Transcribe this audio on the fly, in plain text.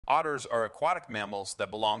Otters are aquatic mammals that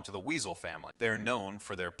belong to the weasel family. They are known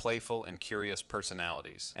for their playful and curious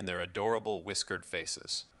personalities and their adorable whiskered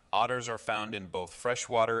faces. Otters are found in both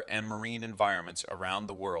freshwater and marine environments around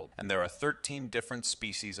the world, and there are 13 different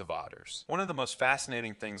species of otters. One of the most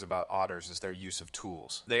fascinating things about otters is their use of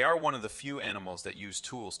tools. They are one of the few animals that use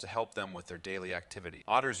tools to help them with their daily activity.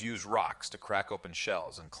 Otters use rocks to crack open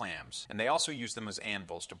shells and clams, and they also use them as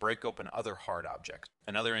anvils to break open other hard objects.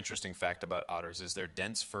 Another interesting fact about otters is their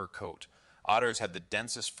dense fur coat. Otters have the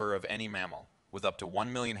densest fur of any mammal, with up to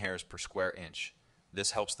 1 million hairs per square inch.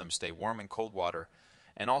 This helps them stay warm in cold water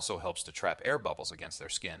and also helps to trap air bubbles against their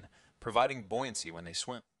skin, providing buoyancy when they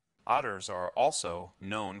swim. Otters are also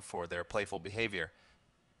known for their playful behavior.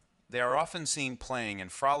 They are often seen playing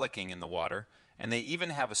and frolicking in the water, and they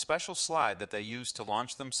even have a special slide that they use to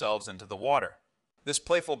launch themselves into the water. This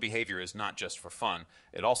playful behavior is not just for fun,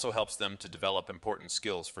 it also helps them to develop important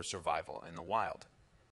skills for survival in the wild.